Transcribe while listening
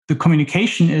the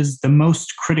communication is the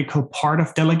most critical part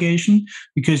of delegation,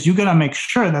 because you got to make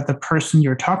sure that the person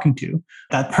you're talking to,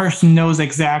 that person knows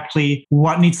exactly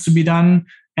what needs to be done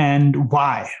and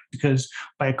why. Because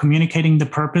by communicating the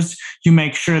purpose, you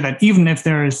make sure that even if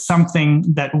there is something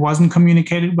that wasn't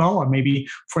communicated well, or maybe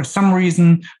for some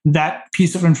reason that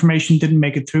piece of information didn't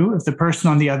make it through, if the person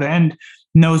on the other end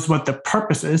knows what the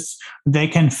purpose is, they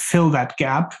can fill that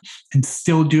gap and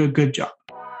still do a good job.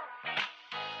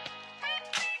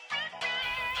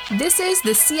 This is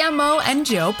the CMO and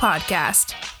Joe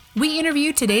podcast. We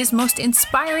interview today's most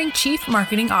inspiring chief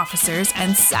marketing officers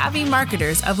and savvy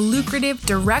marketers of lucrative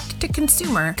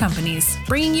direct-to-consumer companies,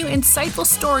 bringing you insightful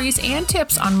stories and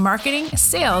tips on marketing,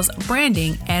 sales,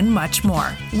 branding, and much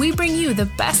more. We bring you the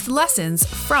best lessons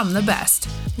from the best.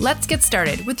 Let's get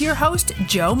started with your host,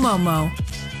 Joe Momo.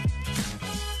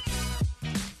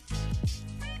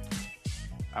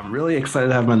 I'm really excited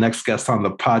to have my next guest on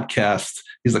the podcast.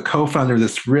 He's a co-founder of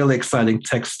this really exciting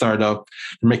tech startup.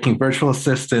 They're making virtual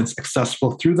assistants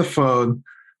accessible through the phone.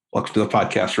 Welcome to the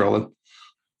podcast, Roland.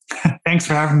 Thanks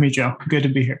for having me, Joe. Good to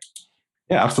be here.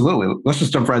 Yeah, absolutely. Let's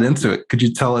just jump right into it. Could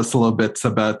you tell us a little bit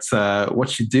about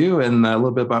what you do and a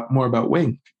little bit more about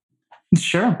Wing?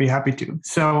 Sure, I'd be happy to.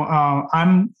 So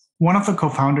I'm one of the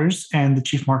co-founders and the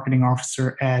chief marketing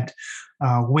officer at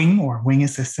Wing, or Wing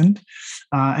Assistant.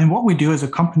 And what we do as a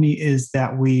company is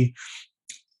that we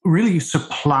really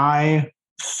supply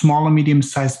small and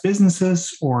medium-sized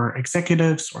businesses or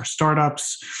executives or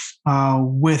startups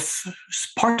with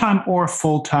part-time or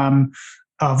full-time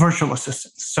virtual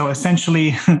assistants. So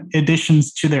essentially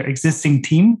additions to their existing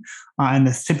team, and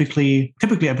that's typically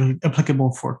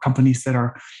applicable for companies that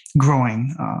are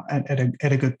growing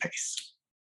at a good pace.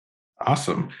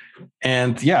 Awesome.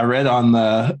 And yeah, I read on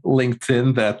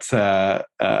LinkedIn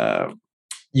that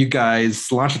you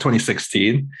guys launched in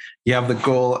 2016. You have the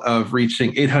goal of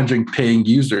reaching 800 paying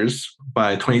users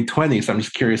by 2020. So I'm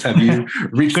just curious, have you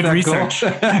reached Good that research.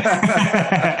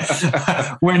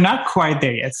 goal? We're not quite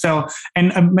there yet. So,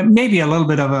 and maybe a little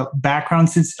bit of a background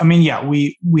since,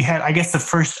 we had, I guess, the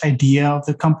first idea of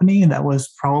the company, and that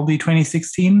was probably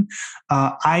 2016.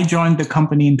 I joined the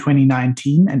company in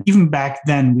 2019. And even back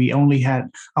then, we only had,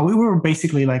 we were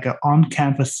basically like an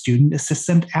on-campus student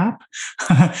assistant app.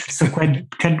 So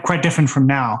quite different from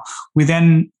now. We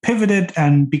then pivoted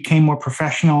and became more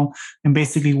professional, and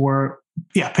basically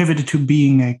pivoted to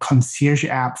being a concierge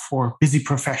app for busy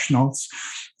professionals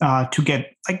to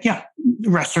get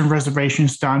restaurant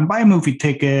reservations done, buy a movie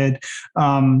ticket,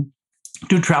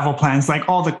 do travel plans, like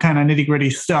all the kind of nitty-gritty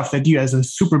stuff that you as a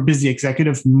super busy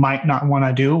executive might not want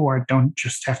to do or don't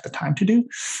just have the time to do.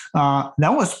 That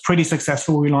was pretty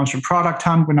successful. We launched a product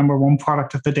hunt. We're number one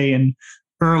product of the day in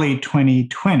early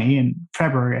 2020, in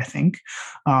February, I think.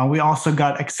 We also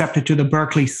got accepted to the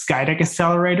Berkeley Skydeck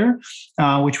Accelerator,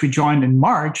 which we joined in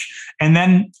March. And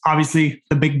then obviously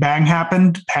the big bang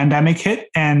happened, pandemic hit,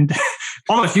 and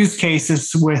all those use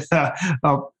cases with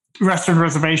restaurant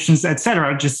reservations, et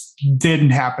cetera, just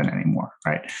didn't happen anymore,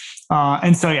 right?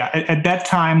 And so, at that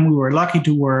time, we were lucky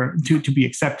to be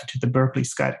accepted to the Berkeley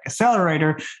Skydeck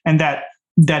Accelerator, and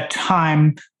that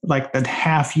time, like that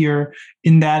half year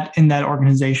in that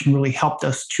organization, really helped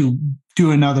us to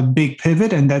do another big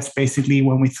pivot. And that's basically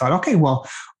when we thought, okay, well,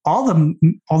 all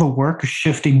the work is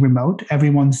shifting remote.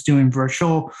 Everyone's doing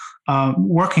virtual,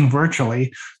 working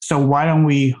virtually. So why don't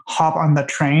we hop on that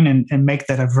train and make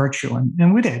that a virtual?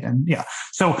 And we did. And yeah.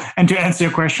 So, and to answer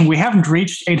your question, we haven't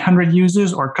reached 800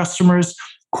 users or customers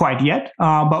quite yet,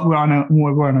 but we're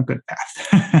on a good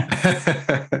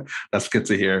path. That's good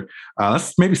to hear.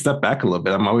 Let's maybe step back a little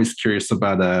bit. I'm always curious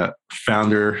about a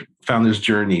founder's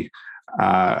journey.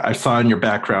 I saw in your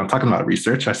background, talking about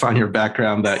research, I saw in your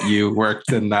background that you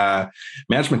worked in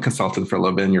management consulting for a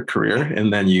little bit in your career,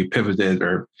 and then you pivoted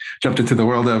or jumped into the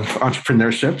world of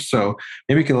entrepreneurship. So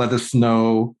maybe you can let us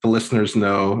know, the listeners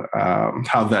know,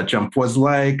 how that jump was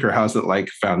like, or how's it like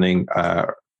founding,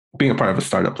 being a part of a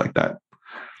startup like that?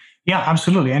 Yeah,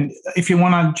 absolutely. And if you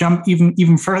want to jump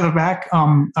even further back,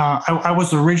 I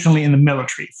was originally in the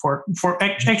military for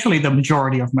actually the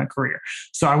majority of my career.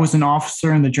 So I was an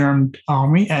officer in the German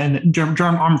army and German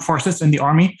armed forces in the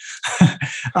army.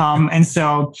 And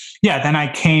so, then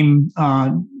I came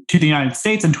to the United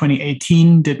States in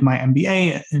 2018, did my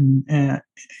MBA at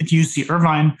UC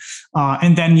Irvine,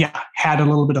 and then had a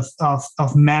little bit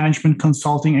of management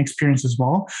consulting experience as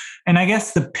well. And I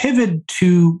guess the pivot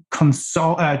to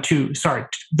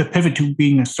the pivot to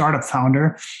being a startup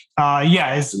founder,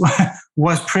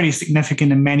 was pretty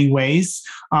significant in many ways,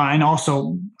 and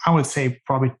also I would say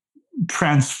probably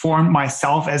transformed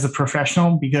myself as a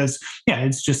professional because, yeah,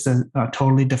 it's just a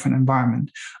totally different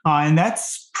environment. And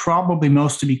that's probably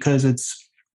mostly because it's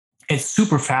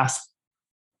super fast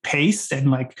paced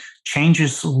and like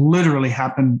changes literally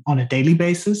happen on a daily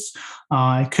basis.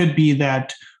 It could be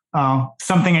that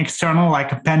something external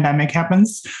like a pandemic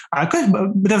happens.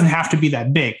 It doesn't have to be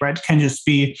that big, right? It can just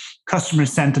be customer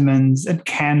sentiments. It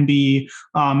can be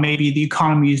maybe the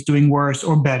economy is doing worse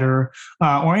or better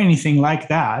or anything like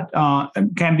that.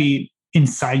 It can be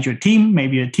inside your team.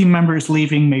 Maybe a team member is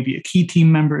leaving. Maybe a key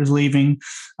team member is leaving.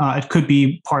 It could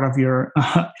be part of your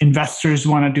investors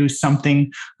want to do something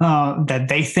that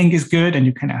they think is good, and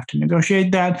you kind of have to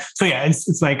negotiate that. So yeah,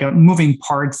 it's like moving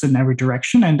parts in every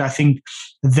direction. And I think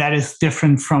that is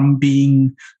different from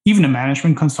being even a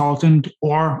management consultant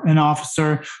or an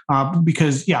officer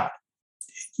because yeah,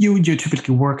 you're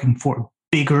typically working for a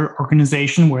bigger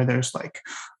organization where there's like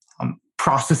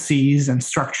processes and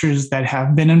structures that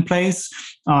have been in place.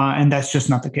 And that's just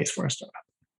not the case for a startup.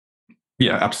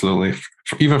 Yeah, absolutely.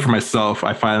 Even for myself,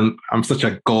 I find I'm such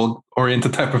a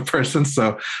goal-oriented type of person.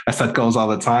 So I set goals all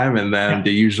the time, and then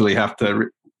they usually have to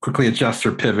quickly adjust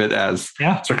or pivot as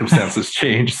circumstances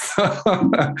change.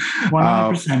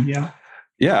 100%, yeah.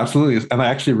 Yeah, absolutely. And I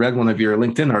actually read one of your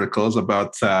LinkedIn articles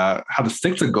about how to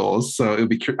stick to goals. So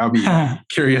I'll be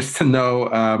curious to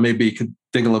know, maybe you could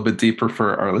dig a little bit deeper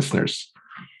for our listeners.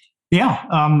 Yeah.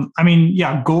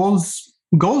 Goals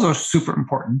are super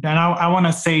important. And I want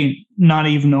to say not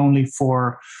even only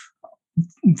for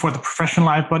the professional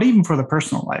life, but even for the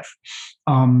personal life.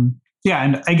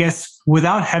 And I guess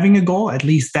without having a goal, at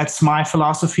least that's my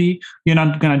philosophy, you're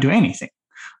not going to do anything.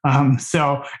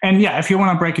 If you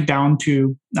want to break it down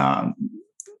to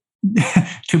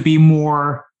be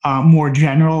more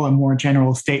general, a more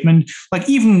general statement, like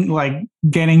even like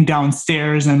getting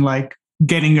downstairs and like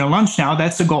getting your lunch now,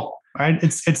 that's a goal, right?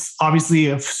 It's obviously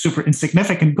a super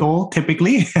insignificant goal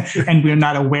typically, and we're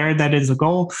not aware that it's a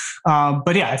goal.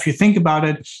 But yeah, if you think about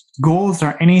it, goals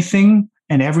are anything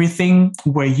and everything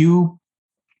where you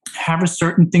have a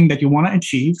certain thing that you want to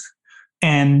achieve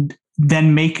and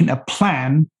then making a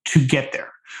plan to get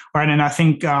there, right? And I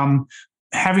think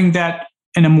having that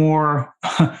in a more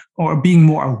or being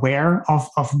more aware of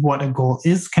what a goal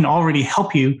is can already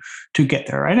help you to get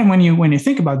there, right? And when you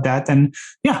think about that, then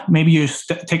maybe you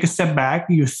take a step back,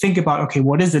 you think about, okay,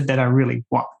 what is it that I really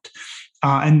want?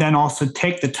 And then also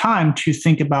take the time to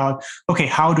think about, okay,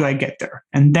 how do I get there?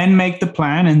 And then make the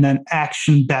plan and then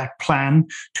action that plan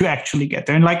to actually get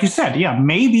there. And like you said,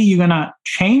 maybe you're going to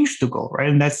change the goal, right?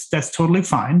 And that's totally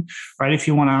fine, right? If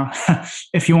you want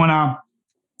to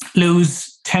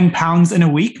lose 10 pounds in a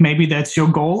week, maybe that's your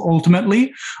goal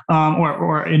ultimately,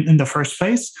 or in the first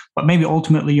place, but maybe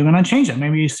ultimately you're going to change it.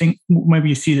 Maybe you see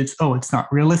that, it's not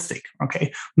realistic.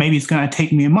 Okay. Maybe it's going to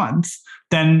take me a month.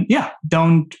 Then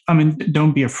don't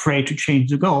be afraid to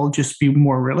change the goal. Just be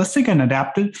more realistic and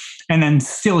adapted. And then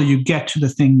still you get to the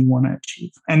thing you want to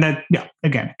achieve. And that,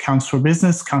 again, counts for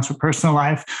business, counts for personal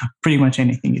life, pretty much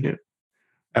anything you do.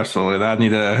 Absolutely. I need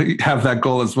to have that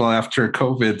goal as well after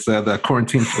COVID, the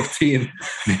quarantine 15,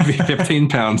 maybe 15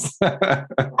 pounds.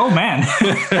 Oh, man.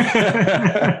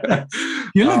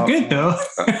 You look good, though.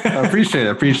 I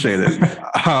appreciate it.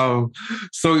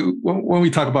 So when we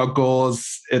talk about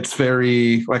goals, it's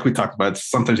very, like we talked about,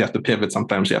 sometimes you have to pivot,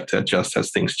 sometimes you have to adjust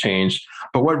as things change.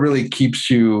 But what really keeps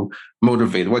you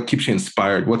motivated? What keeps you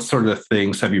inspired? What sort of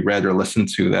things have you read or listened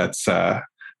to that's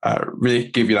really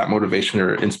give you that motivation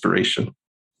or inspiration?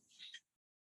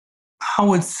 I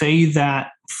would say that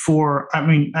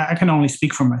I can only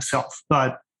speak for myself,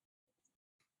 but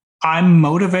I'm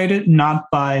motivated not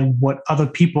by what other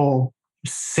people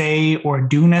say or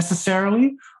do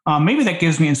necessarily. Maybe that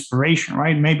gives me inspiration,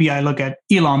 right? Maybe I look at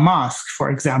Elon Musk, for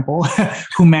example,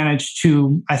 who managed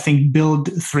to, I think,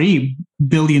 build $3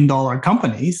 billion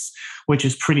companies, which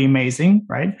is pretty amazing,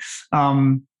 right?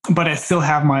 But I still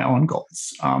have my own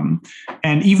goals.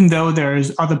 And even though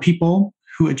there's other people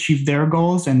who achieve their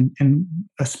goals and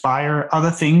aspire other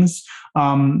things,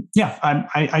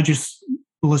 I just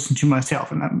listen to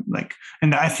myself, and I'm like,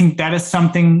 and I think that is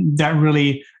something that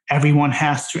really everyone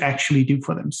has to actually do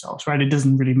for themselves, right? It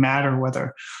doesn't really matter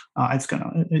whether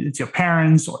it's your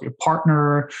parents or your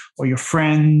partner or your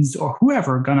friends or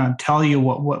whoever gonna tell you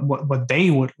what they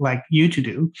would like you to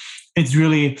do. It's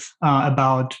really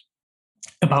about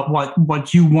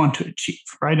what you want to achieve,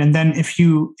 right? And then if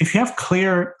you're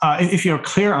clear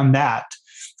on that,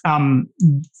 then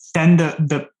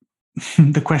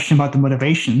the question about the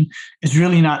motivation is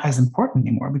really not as important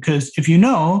anymore. Because if you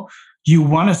know you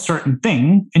want a certain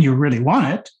thing and you really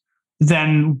want it,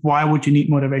 then why would you need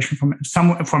motivation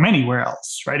from anywhere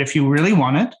else, right? If you really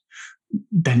want it,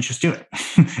 then just do it.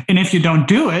 And if you don't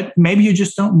do it, maybe you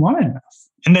just don't want it enough.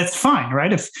 And that's fine,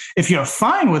 right? If you're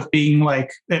fine with being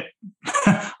like,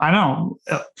 I don't know,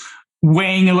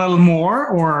 weighing a little more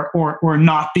or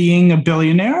not being a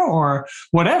billionaire or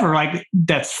whatever, like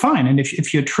that's fine. And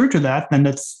if you're true to that,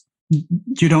 then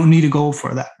you don't need a goal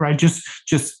for that, right?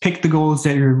 Just pick the goals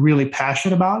that you're really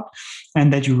passionate about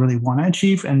and that you really want to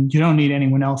achieve. And you don't need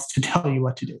anyone else to tell you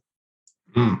what to do.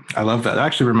 I love that. It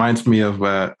actually reminds me of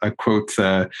a quote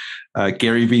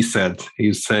Gary Vee said. He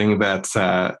was saying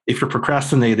that if you're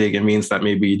procrastinating, it means that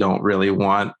maybe you don't really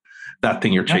want that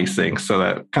thing you're chasing. So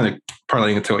that kind of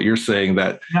parlaying into what you're saying,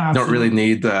 that you don't really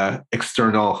need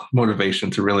external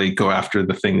motivation to really go after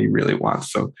the thing that you really want.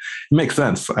 So it makes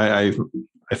sense. I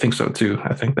think so too.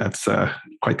 I think that's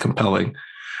quite compelling.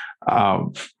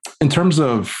 In terms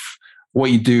of what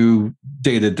you do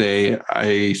day to day,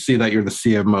 I see that you're the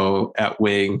CMO at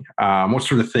Wing. What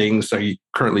sort of things are you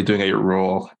currently doing at your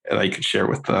role that you can share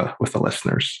with the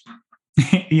listeners?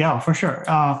 Yeah, for sure.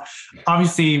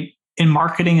 Obviously, in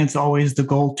marketing, it's always the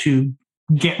goal to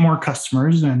get more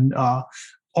customers and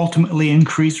ultimately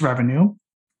increase revenue.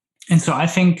 And so I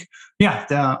think,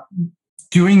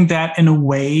 doing that in a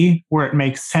way where it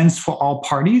makes sense for all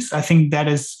parties, I think that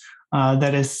is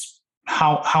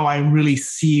how I really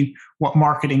see what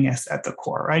marketing is at the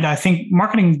core, right? I think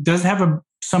marketing does have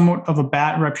somewhat of a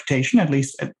bad reputation, at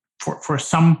least for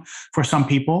some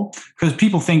people, because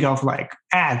people think of like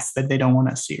ads that they don't want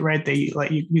to see, right? They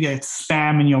like you get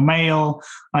spam in your mail,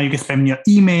 you get spam in your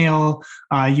email,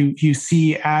 you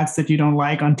see ads that you don't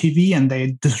like on TV, and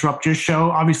they disrupt your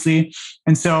show, obviously.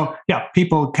 And so,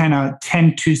 people kind of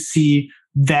tend to see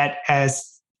that as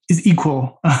is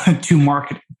equal to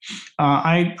marketing.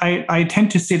 I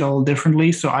tend to see it a little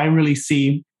differently. So I really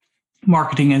see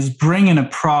marketing as bringing a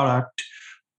product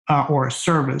or a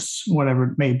service, whatever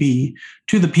it may be,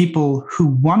 to the people who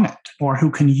want it or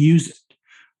who can use it,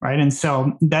 right? And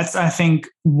so that's, I think,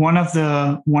 one of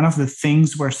the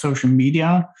things where social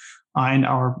media and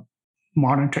our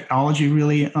modern technology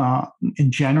really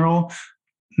in general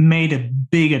made a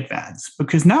big advance,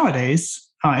 because nowadays,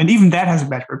 and even that has a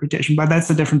bad reputation, but that's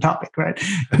a different topic, right?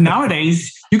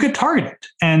 Nowadays, you get targeted.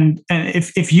 And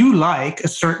if you like a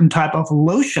certain type of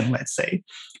lotion, let's say,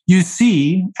 you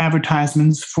see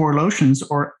advertisements for lotions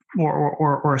or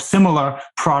similar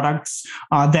products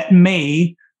that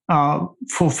may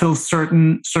fulfill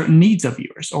certain needs of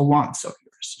yours or wants of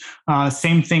yours.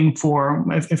 Same thing for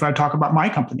if I talk about my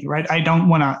company, right? I don't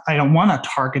want to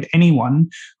target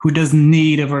anyone who doesn't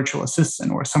need a virtual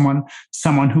assistant or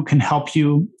someone who can help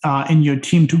you in your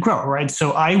team to grow, right?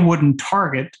 So I wouldn't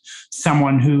target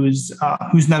someone who's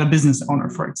not a business owner,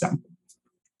 for example.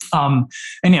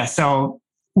 So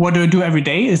what do I do every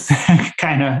day is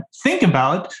kind of think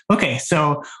about, okay,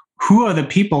 so who are the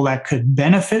people that could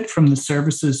benefit from the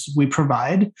services we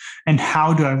provide, and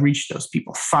how do I reach those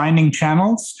people? Finding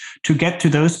channels to get to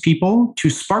those people, to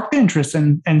spark the interest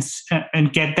and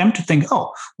get them to think,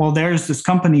 oh, well, there's this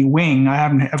company, Wing. I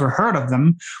haven't ever heard of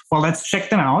them. Well, let's check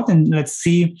them out and let's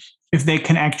see if they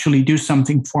can actually do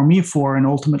something for me for an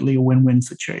ultimately a win-win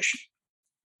situation.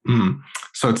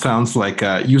 So it sounds like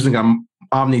using an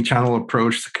omni-channel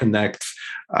approach to connect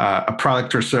a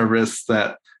product or service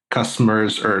that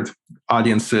customers or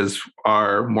audiences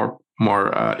are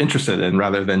more interested in,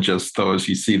 rather than just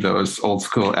those old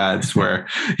school ads where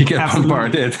you get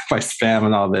bombarded by spam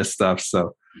and all this stuff.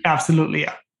 So absolutely,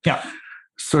 yeah.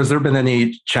 So has there been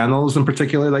any channels in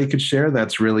particular that you could share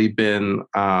that's really been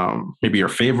maybe your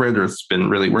favorite, or it's been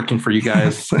really working for you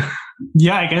guys?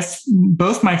 Yeah, I guess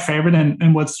both my favorite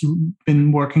and what's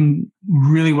been working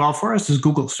really well for us is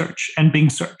Google search and Bing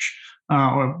search.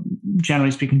 Or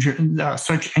generally speaking,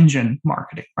 search engine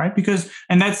marketing, right?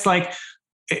 And that's like,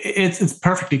 it's a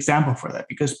perfect example for that,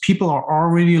 because people are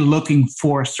already looking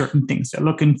for certain things. They're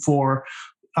looking for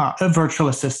a virtual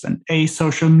assistant, a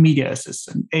social media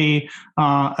assistant, a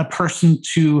person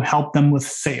to help them with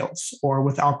sales or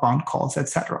with outbound calls,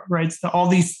 etc. Right? So all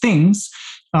these things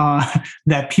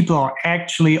that people are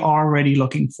actually already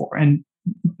looking for, and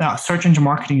search engine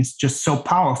marketing is just so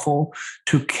powerful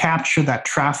to capture that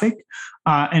traffic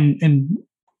and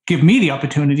give me the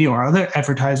opportunity, or other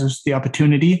advertisers the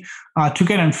opportunity to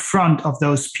get in front of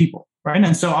those people, right?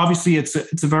 And so obviously it's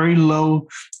a very low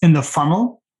in the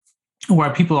funnel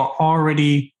where people are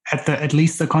already at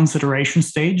least the consideration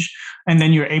stage, and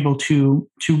then you're able to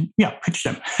pitch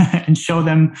them and show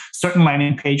them certain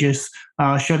landing pages,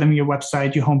 show them your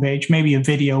website, your homepage, maybe a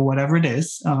video, whatever it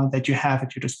is that you have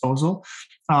at your disposal.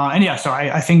 So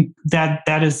I think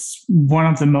that is one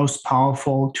of the most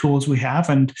powerful tools we have,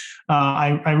 and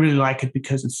I really like it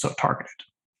because it's so targeted.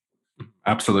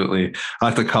 Absolutely. I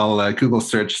like to call Google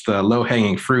search the low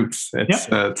hanging fruits. It's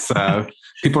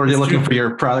people are looking for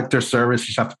your product or service. You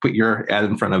just have to put your ad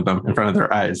in front of them, in front of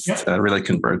their eyes to really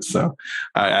convert. So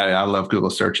I love Google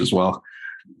search as well.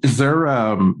 Is there,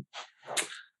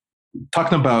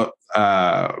 talking about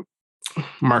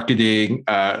marketing,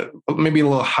 maybe a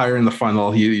little higher in the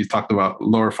funnel. You talked about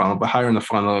lower funnel, but higher in the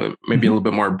funnel, maybe a little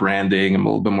bit more branding and a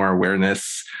little bit more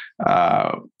awareness.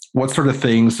 What sort of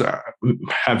things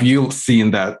have you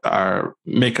seen that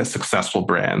make a successful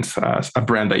brand, a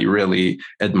brand that you really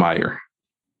admire?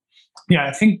 Yeah,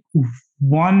 I think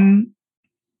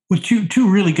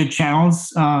two really good channels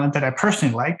that I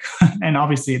personally like, and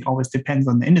obviously it always depends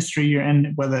on the industry you're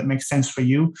in, whether it makes sense for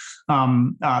you.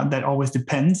 That always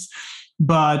depends.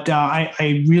 But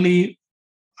I really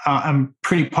am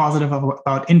pretty positive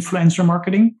about influencer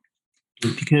marketing,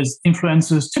 because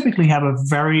influencers typically have a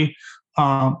very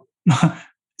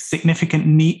significant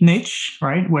niche,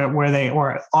 right? Where they,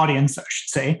 or audience, I should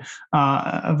say,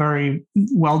 a very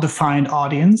well-defined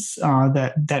audience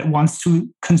that wants to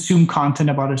consume content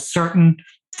about a certain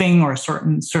thing or a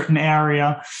certain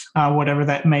area, whatever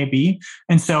that may be.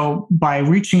 And so by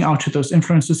reaching out to those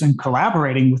influencers and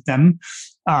collaborating with them,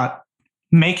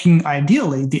 making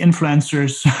ideally the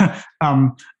influencers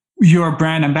your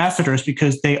brand ambassadors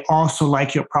because they also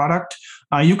like your product,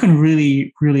 you can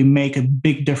really, really make a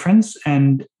big difference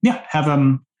and have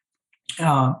them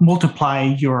multiply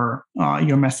your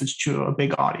message to a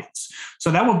big audience.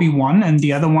 So that would be one. And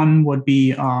the other one would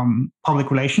be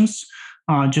public relations.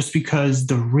 Just because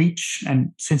the reach,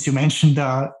 and since you mentioned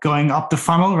going up the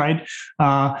funnel, right,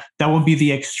 that will be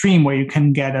the extreme where you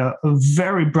can get a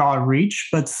very broad reach,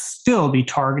 but still be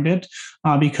targeted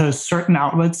because certain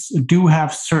outlets do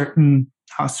have certain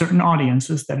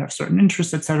audiences that have certain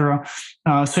interests, etc.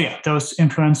 Those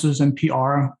influencers and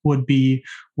PR would be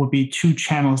two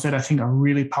channels that I think are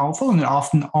really powerful and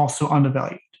often also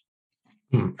undervalued.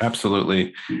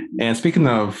 Absolutely. And speaking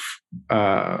of,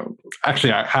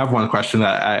 actually, I have one question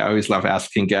that I always love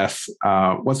asking guests.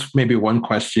 What's maybe one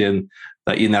question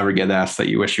that you never get asked that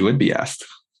you wish you would be asked?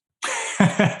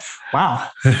 Wow.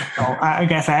 Well, I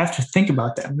guess I have to think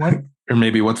about that. What? Or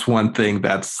maybe what's one thing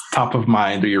that's top of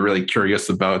mind or you're really curious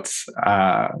about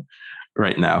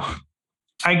right now?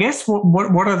 I guess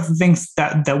what are the things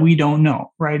that we don't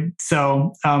know, right?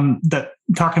 So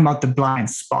talking about the blind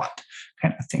spot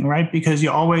kind of thing, right? Because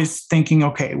you're always thinking,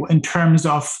 okay, in terms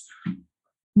of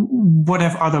what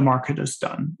have other marketers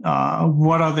done?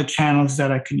 What are the channels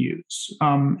that I can use?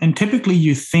 And typically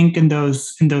you think in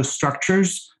those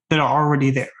structures that are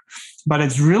already there. But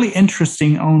it's really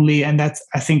interesting only, and that's,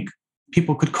 I think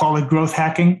people could call it growth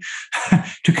hacking,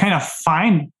 to kind of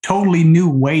find totally new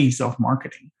ways of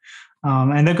marketing.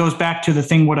 And that goes back to the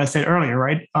thing what I said earlier,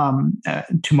 right?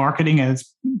 To marketing as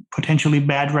potentially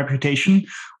bad reputation.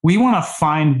 We want to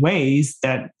find ways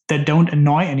that don't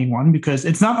annoy anyone, because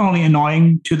it's not only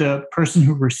annoying to the person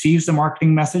who receives the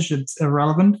marketing message, it's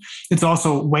irrelevant. It's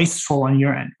also wasteful on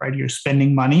your end, right? You're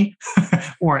spending money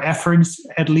or efforts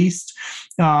at least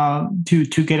to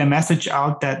get a message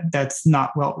out that's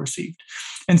not well received.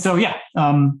 And so,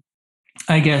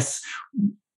 I guess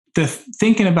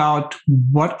thinking about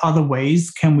what other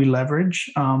ways can we leverage,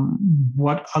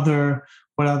 what other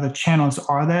channels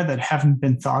are there that haven't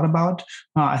been thought about?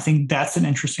 I think that's an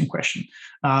interesting question.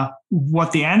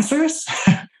 What the answer is,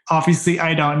 obviously,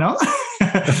 I don't know.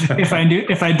 If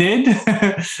I did,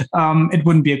 it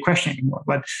wouldn't be a question anymore.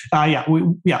 But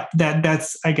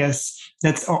that's I guess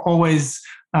that's always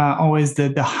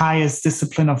the highest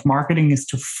discipline of marketing, is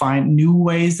to find new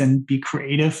ways and be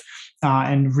creative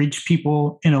and reach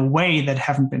people in a way that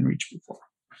haven't been reached before.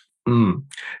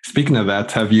 Speaking of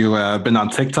that, have you been on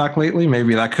TikTok lately?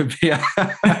 Maybe that could be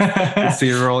I see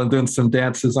you rolling, doing some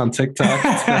dances on TikTok.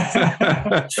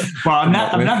 Well, I'm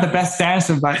not the best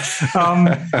dancer, but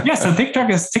so TikTok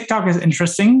is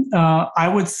interesting.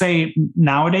 I would say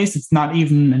nowadays it's not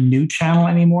even a new channel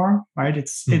anymore, right?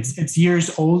 It's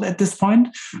years old at this point.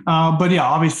 But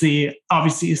obviously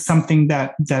is something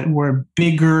that were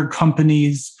bigger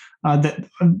companies.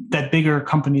 That bigger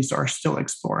companies are still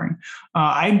exploring.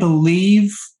 I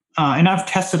believe, and I've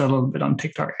tested a little bit on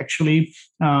TikTok actually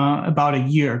about a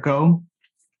year ago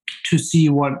to see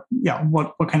what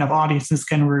kind of audiences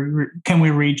can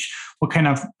we reach, what kind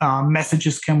of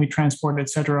messages can we transport,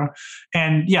 etc.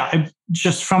 And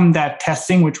just from that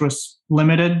testing, which was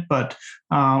limited, but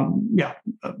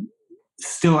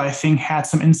still I think had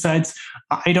some insights.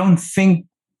 I don't think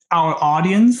our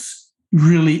audience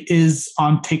really is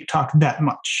on TikTok that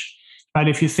much, right?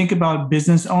 If you think about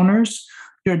business owners,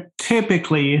 you're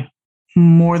typically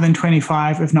more than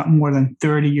 25, if not more than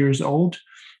 30 years old.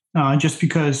 just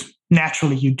because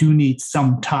naturally you do need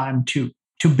some time to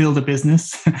build a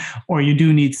business, or you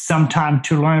do need some time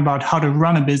to learn about how to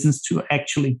run a business to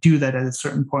actually do that at a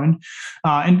certain point.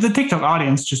 And the TikTok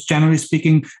audience, just generally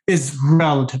speaking, is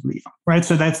relatively young, right?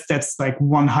 So that's like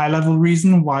one high level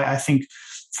reason why I think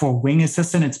for Wing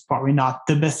Assistant, it's probably not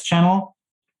the best channel.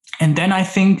 And then I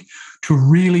think to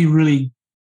really, really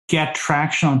get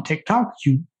traction on TikTok,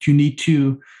 you need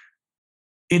to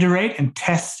iterate and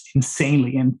test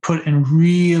insanely and put in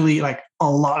really like a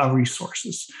lot of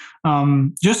resources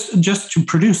just to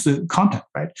produce the content,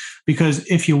 right? Because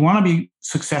if you want to be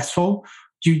successful,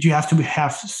 you have to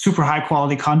have super high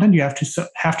quality content. You have to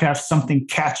have something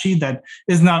catchy that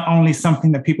is not only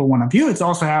something that people want to view. It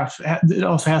also has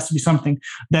to be something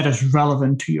that is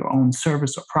relevant to your own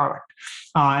service or product,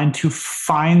 and to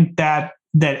find that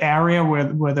area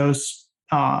where those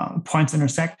points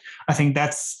intersect. I think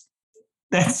that's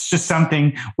just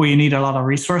something where you need a lot of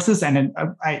resources. And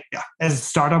as a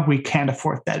startup, we can't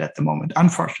afford that at the moment,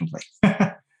 unfortunately. No,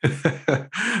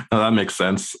 that makes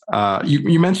sense.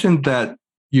 You mentioned that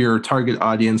your target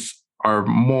audience are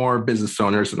more business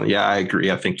owners. And yeah, I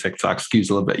agree. I think TikTok skews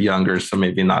a little bit younger, so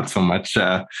maybe not so much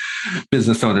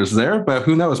business owners there. But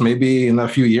who knows? Maybe in a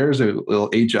few years, it'll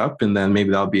age up, and then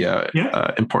maybe that'll be a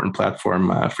important platform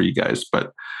for you guys.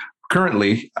 But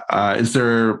currently,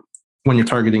 when you're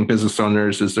targeting business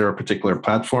owners, is there a particular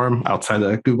platform outside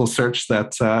of Google search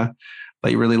that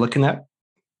you're really looking at?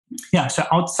 Yeah, so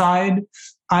outside,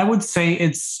 I would say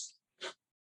it's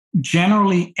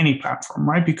generally any platform,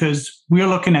 right? Because we're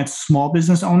looking at small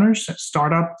business owners,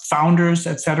 startup founders,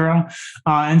 etc.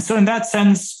 And so in that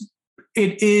sense,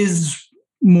 it is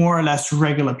more or less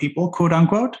regular people, quote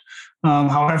unquote.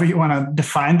 However you want to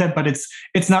define that, but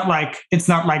it's not like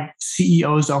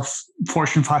CEOs of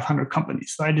Fortune 500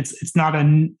 companies, right? It's not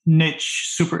a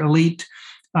niche, super elite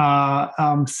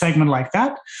segment like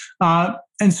that.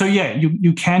 And so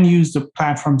you can use the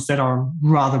platforms that are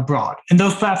rather broad, and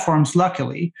those platforms,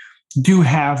 luckily, do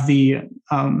have the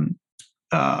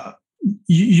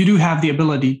you do have the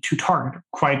ability to target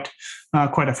quite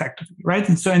effectively, right?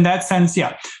 And so in that sense,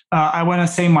 I want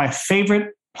to say my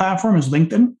favorite platform is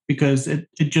LinkedIn, because it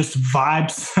just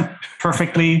vibes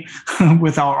perfectly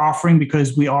with our offering,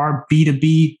 because we are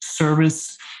B2B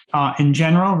service in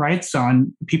general, right? So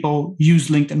and people use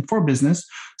LinkedIn for business,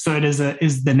 so it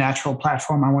is the natural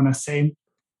platform, I want to say.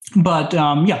 But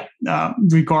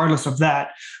regardless of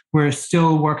that, we're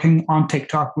still working on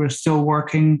TikTok. We're still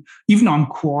working even on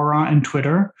Quora and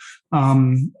Twitter,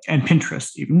 and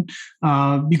Pinterest even,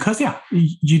 because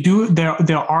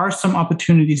there are some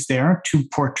opportunities there to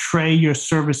portray your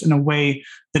service in a way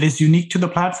that is unique to the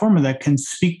platform and that can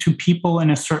speak to people in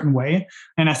a certain way.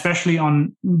 And especially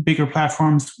on bigger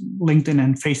platforms, LinkedIn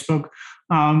and Facebook,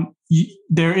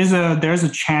 there's a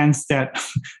chance that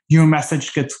your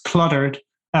message gets cluttered.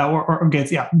 Or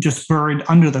gets just buried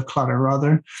under the clutter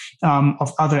rather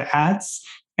of other ads.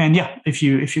 And if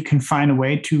you can find a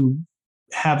way to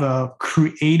have a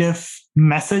creative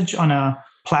message on a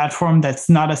platform that's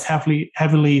not as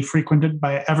heavily frequented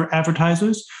by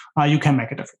advertisers, you can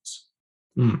make a difference.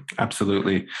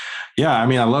 Absolutely. Yeah, I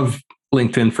mean, I love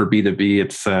LinkedIn for B2B.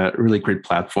 It's a really great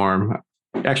platform.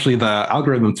 Actually, the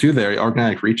algorithm too there,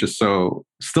 organic reach, is still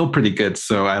pretty good.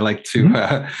 So I like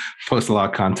to post a lot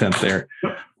of content there.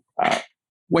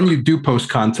 When you do post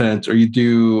content or you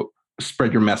do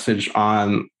spread your message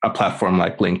on a platform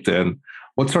like LinkedIn,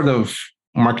 what sort of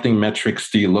marketing metrics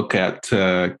do you look at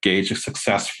to gauge a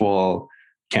successful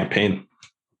campaign?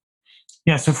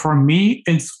 Yeah, so for me,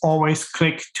 it's always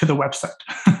click to the website.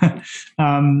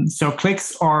 So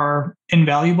clicks are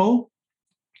invaluable.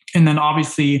 And then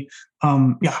obviously,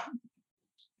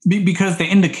 because they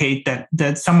indicate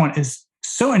that someone is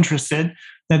so interested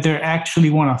that they actually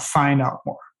want to find out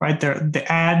more, right? The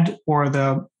ad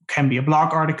can be a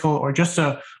blog article or just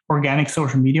a organic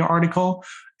social media article.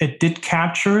 It did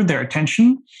capture their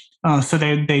attention. So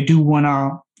they do want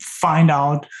to find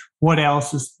out what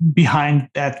else is behind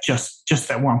that, just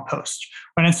that one post.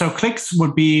 Right? And so clicks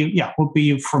would be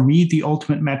for me the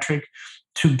ultimate metric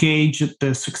to gauge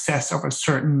the success of a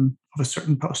certain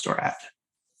post or ad.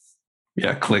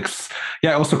 Yeah, clicks.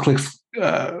 Yeah, also clicks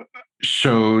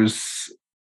shows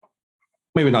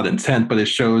maybe not intent, but it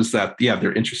shows that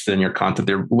they're interested in your content.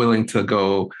 They're willing to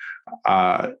go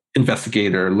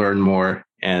investigate or learn more.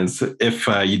 And so if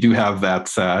you do have that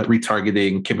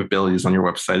retargeting capabilities on your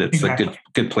website, it's a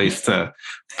good place to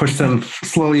push them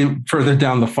slowly further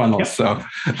down the funnel. Yep. So,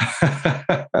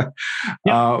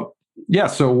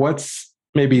 so what's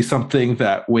maybe something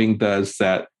that Wing does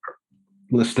that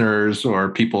listeners or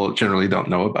people generally don't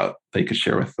know about that you could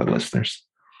share with the listeners?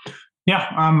 Yeah.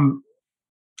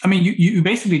 I mean, you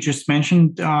basically just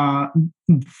mentioned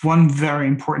one very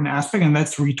important aspect, and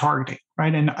that's retargeting,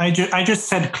 right? And I just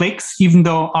said clicks, even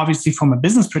though obviously from a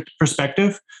business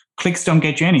perspective, clicks don't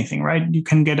get you anything, right? You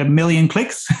can get 1 million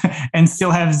clicks and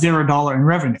still have $0 in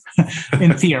revenue,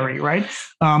 in theory, right?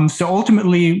 So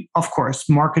ultimately, of course,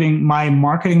 my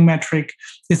marketing metric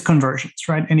is conversions,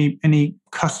 right? Any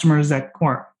customers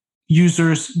or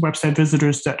users, website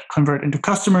visitors that convert into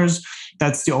customers,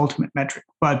 that's the ultimate metric.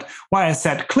 But why I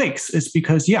said clicks is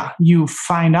because, you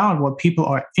find out what people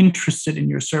are interested in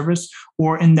your service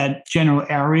or in that general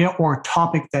area or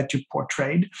topic that you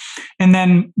portrayed. And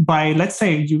then let's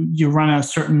say you run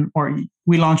or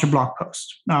we launch a blog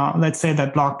post. Let's say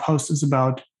that blog post is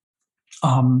about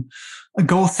a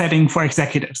goal setting for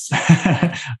executives,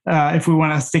 if we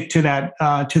want to stick to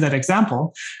that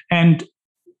example. And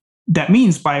that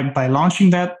means by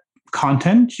launching that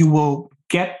content, you will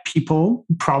get people,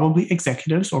 probably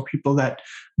executives or people that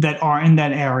are in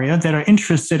that area that are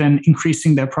interested in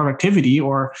increasing their productivity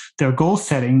or their goal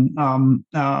setting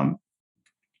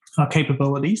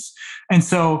capabilities. And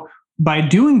so by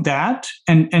doing that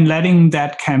and letting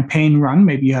that campaign run,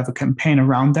 maybe you have a campaign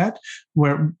around that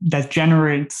that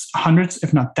generates hundreds,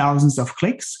 if not thousands of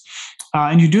clicks.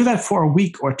 And you do that for a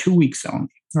week or 2 weeks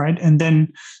only, right? And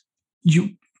then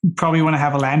you probably want to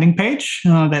have a landing page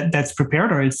that's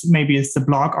prepared, or it's the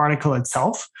blog article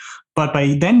itself. But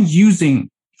by then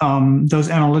using those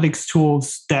analytics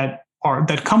tools that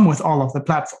come with all of the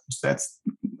platforms, that's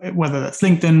whether that's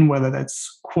LinkedIn, whether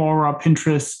that's Quora,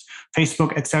 Pinterest,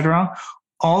 Facebook, etc.,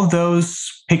 all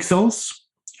those pixels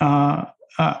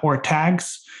or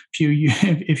tags,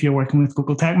 if you're working with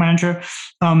Google Tag Manager,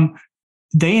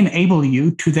 they enable you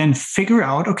to then figure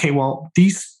out, okay, well,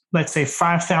 these, let's say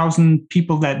 5,000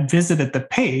 people that visited the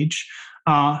page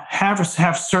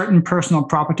have certain personal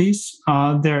properties.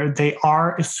 They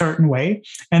are a certain way.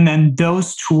 And then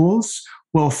those tools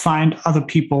will find other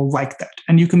people like that.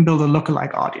 And you can build a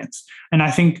lookalike audience. And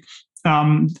I think,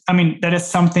 that is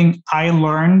something I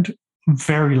learned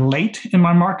very late in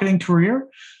my marketing career.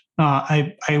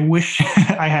 I wish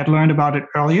I had learned about it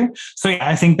earlier. So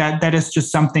I think that is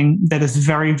just something that is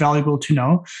very valuable to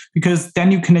know, because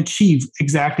then you can achieve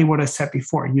exactly what I said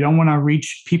before. You don't want to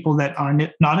reach people that are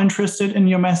not interested in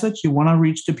your message. You want to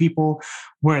reach the people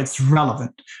where it's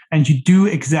relevant. And you do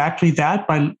exactly that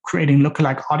by creating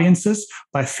lookalike audiences,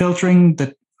 by filtering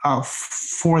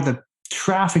for the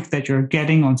traffic that you're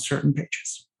getting on certain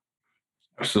pages.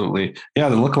 Absolutely. Yeah,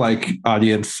 the lookalike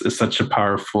audience is such a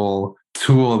powerful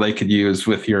tool they could use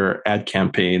with your ad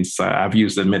campaigns. I've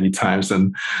used it many times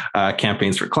in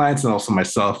campaigns for clients and also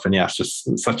myself. And it's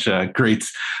just such a great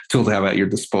tool to have at your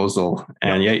disposal.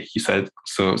 And you said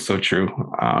so true.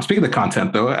 Speaking of the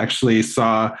content, though, I actually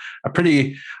saw a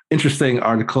pretty interesting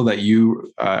article that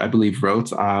you, I believe,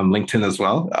 wrote on LinkedIn as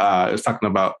well. It was talking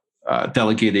about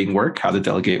delegating work, how to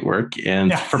delegate work.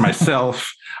 And for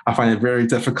myself, I find it very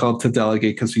difficult to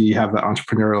delegate because you have the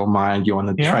entrepreneurial mind. You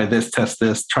want to try this, test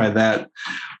this, try that.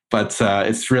 But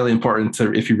it's really important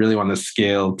if you really want to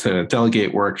scale, to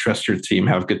delegate work, trust your team,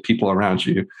 have good people around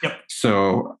you. Yep.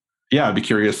 So I'd be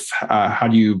curious, how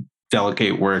do you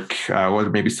delegate work? What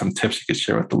are maybe some tips you could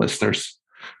share with the listeners?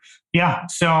 Yeah.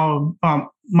 So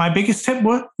my biggest tip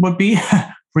would be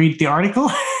read the article.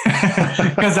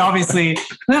 Because obviously,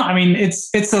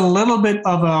 it's a little bit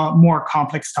of a more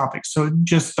complex topic. So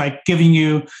just like giving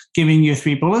you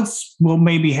 3 bullets will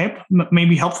maybe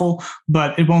helpful,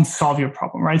 but it won't solve your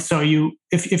problem, right? So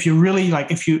if you really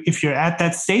if you're at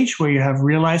that stage where you have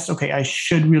realized, okay, I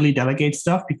should really delegate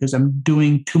stuff because I'm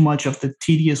doing too much of the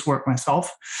tedious work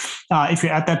myself. If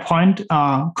you're at that point,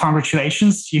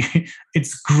 congratulations,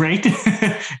 it's great.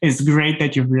 It's great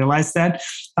that you realized that.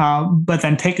 But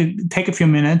then take a few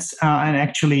minutes and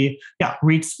actually,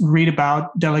 read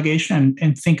about delegation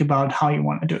and think about how you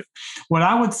want to do it. What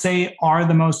I would say are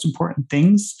the most important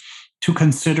things to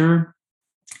consider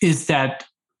is that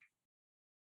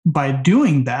by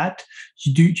doing that,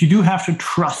 you do have to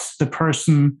trust the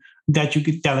person that you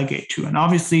could delegate to. And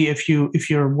obviously, if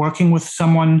you're working with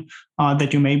someone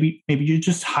that you maybe you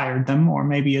just hired them, or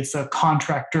maybe it's a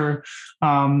contractor,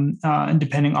 and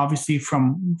depending obviously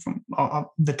from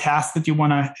the task that you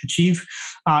want to achieve,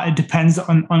 it depends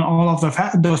on all of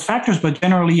those factors. But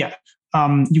generally,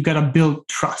 you got to build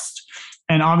trust.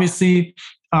 And obviously,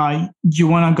 you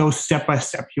want to go step by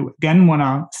step. You again want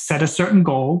to set a certain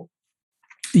goal.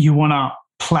 You want to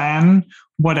plan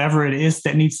whatever it is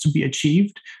that needs to be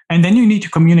achieved, and then you need to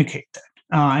communicate that.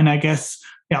 And I guess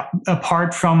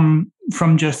apart from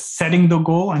just setting the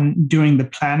goal and doing the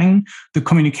planning, the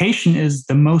communication is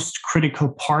the most critical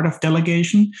part of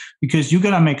delegation, because you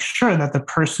got to make sure that the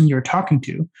person you're talking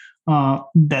to,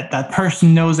 that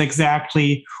person knows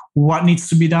exactly what needs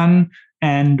to be done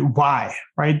and why,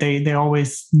 right? They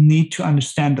always need to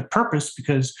understand the purpose,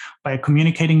 because by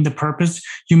communicating the purpose,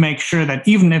 you make sure that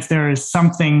even if there is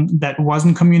something that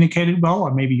wasn't communicated well,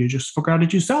 or maybe you just forgot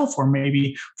it yourself, or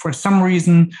maybe for some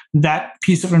reason that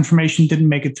piece of information didn't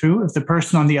make it through, if the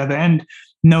person on the other end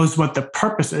knows what the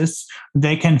purpose is,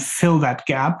 they can fill that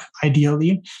gap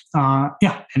ideally,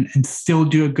 and still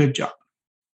do a good job.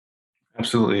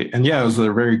 Absolutely. And yeah, it was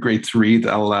a very great read.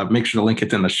 I'll make sure to link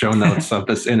it in the show notes of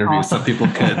this interview awesome. So people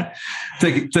could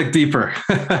dig deeper.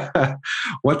 I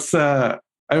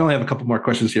only have a couple more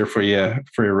questions here for you,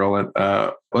 Roland.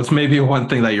 What's maybe one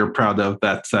thing that you're proud of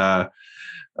that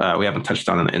we haven't touched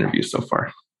on in the interview so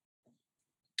far?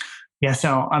 Yeah,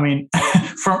 so I mean,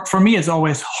 for me, it's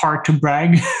always hard to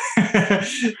brag.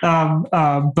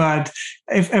 But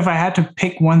if I had to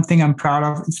pick one thing I'm proud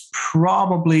of, it's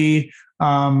probably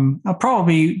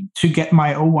to get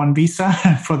my O1 visa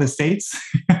for the States,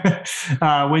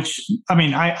 which, I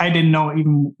mean, I didn't know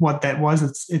even what that was. I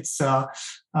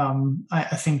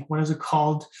think, what is it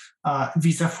called?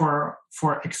 Visa for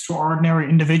extraordinary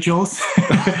individuals.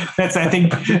 That's I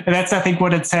think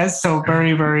what it says. So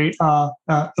very, very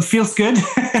it feels good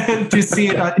to see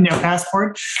it in your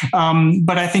passport.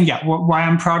 But I think, why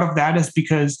I'm proud of that is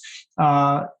because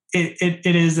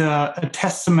it is a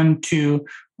testament to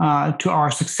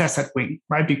our success at Wing,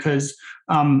 right? Because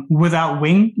without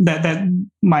Wing, that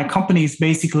my company is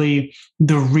basically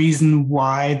the reason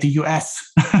why the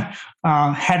US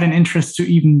had an interest to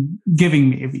even giving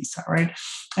me a visa, right?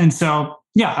 And so,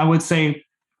 I would say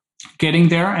getting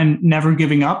there and never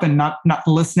giving up and not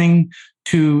listening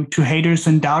to haters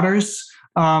and doubters,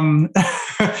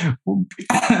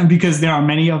 because there are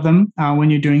many of them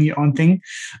when you're doing your own thing.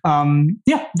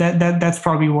 That's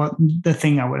probably the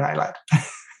thing I would highlight.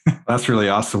 That's really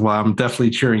awesome. Well, I'm definitely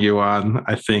cheering you on.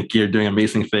 I think you're doing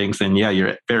amazing things, and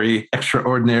you're very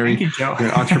extraordinary. Thank you, Joe. You're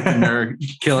an entrepreneur,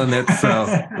 killing it. So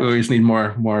we always need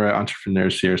more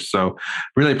entrepreneurs here. So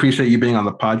really appreciate you being on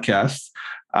the podcast.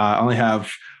 I only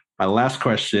have my last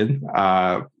question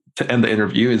to end the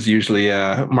interview is usually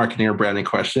a marketing or branding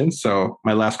question. So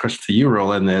my last question to you,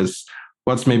 Roland, is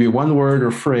what's maybe one word or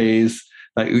phrase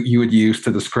that you would use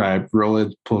to describe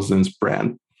Roland Poulsen's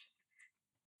brand?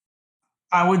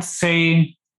 I would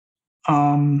say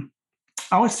you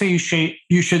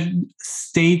should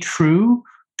stay true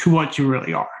to what you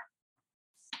really are.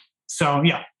 So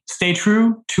stay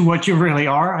true to what you really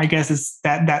are. I guess is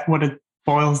that what it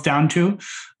boils down to.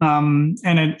 And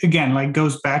it again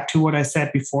goes back to what I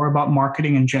said before about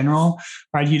marketing in general,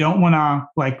 right? You don't want to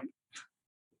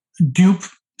dupe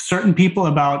certain people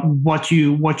about what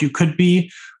you could be,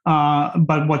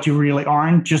 but what you really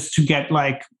aren't, just to get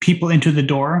people into the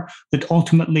door that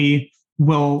ultimately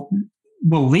will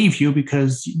leave you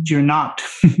because you're not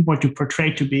what you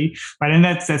portray to be, right? And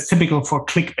that's typical for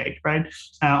clickbait, right?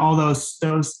 All those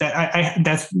that's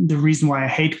the reason why I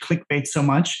hate clickbait so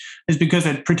much, is because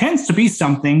it pretends to be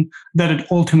something that it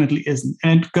ultimately isn't,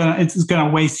 and it's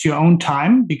gonna waste your own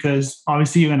time, because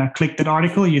obviously you're gonna click that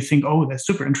article, you think, oh, that's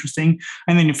super interesting,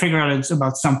 and then you figure out it's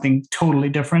about something totally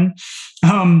different.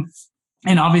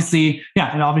 And obviously,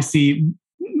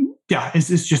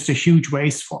 it's just a huge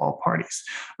waste for all parties.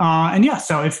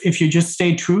 So if you just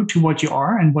stay true to what you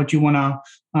are and what you wanna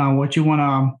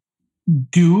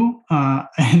do,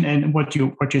 and what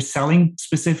you're selling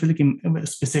specifically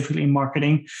in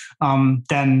marketing,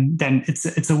 then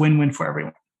it's a win-win for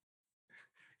everyone.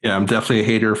 Yeah, I'm definitely a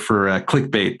hater for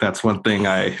clickbait. That's one thing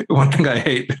I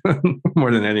hate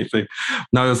more than anything.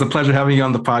 No, it was a pleasure having you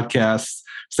on the podcast.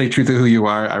 Stay true to who you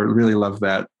are. I really love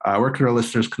that. Where can our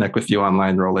listeners connect with you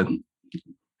online, Roland?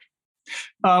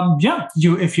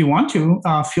 If you want to,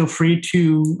 feel free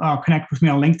to connect with me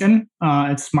on LinkedIn.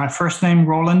 It's my first name,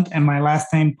 Roland, and my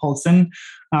last name, Poulsen,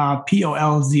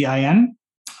 Polzin.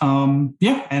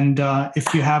 And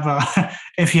if you have an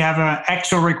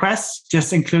actual request,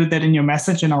 just include that in your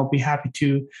message, and I'll be happy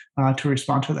to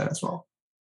respond to that as well.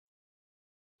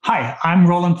 Hi, I'm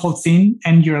Roland Poulsen,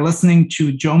 and you're listening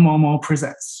to Joe Momo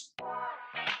Presents.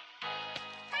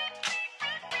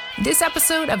 This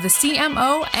episode of the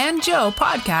CMO and Joe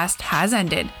podcast has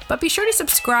ended, but be sure to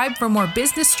subscribe for more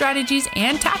business strategies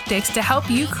and tactics to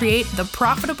help you create the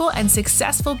profitable and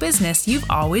successful business you've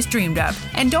always dreamed of.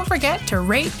 And don't forget to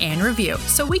rate and review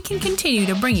so we can continue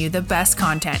to bring you the best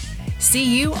content. See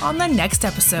you on the next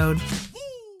episode.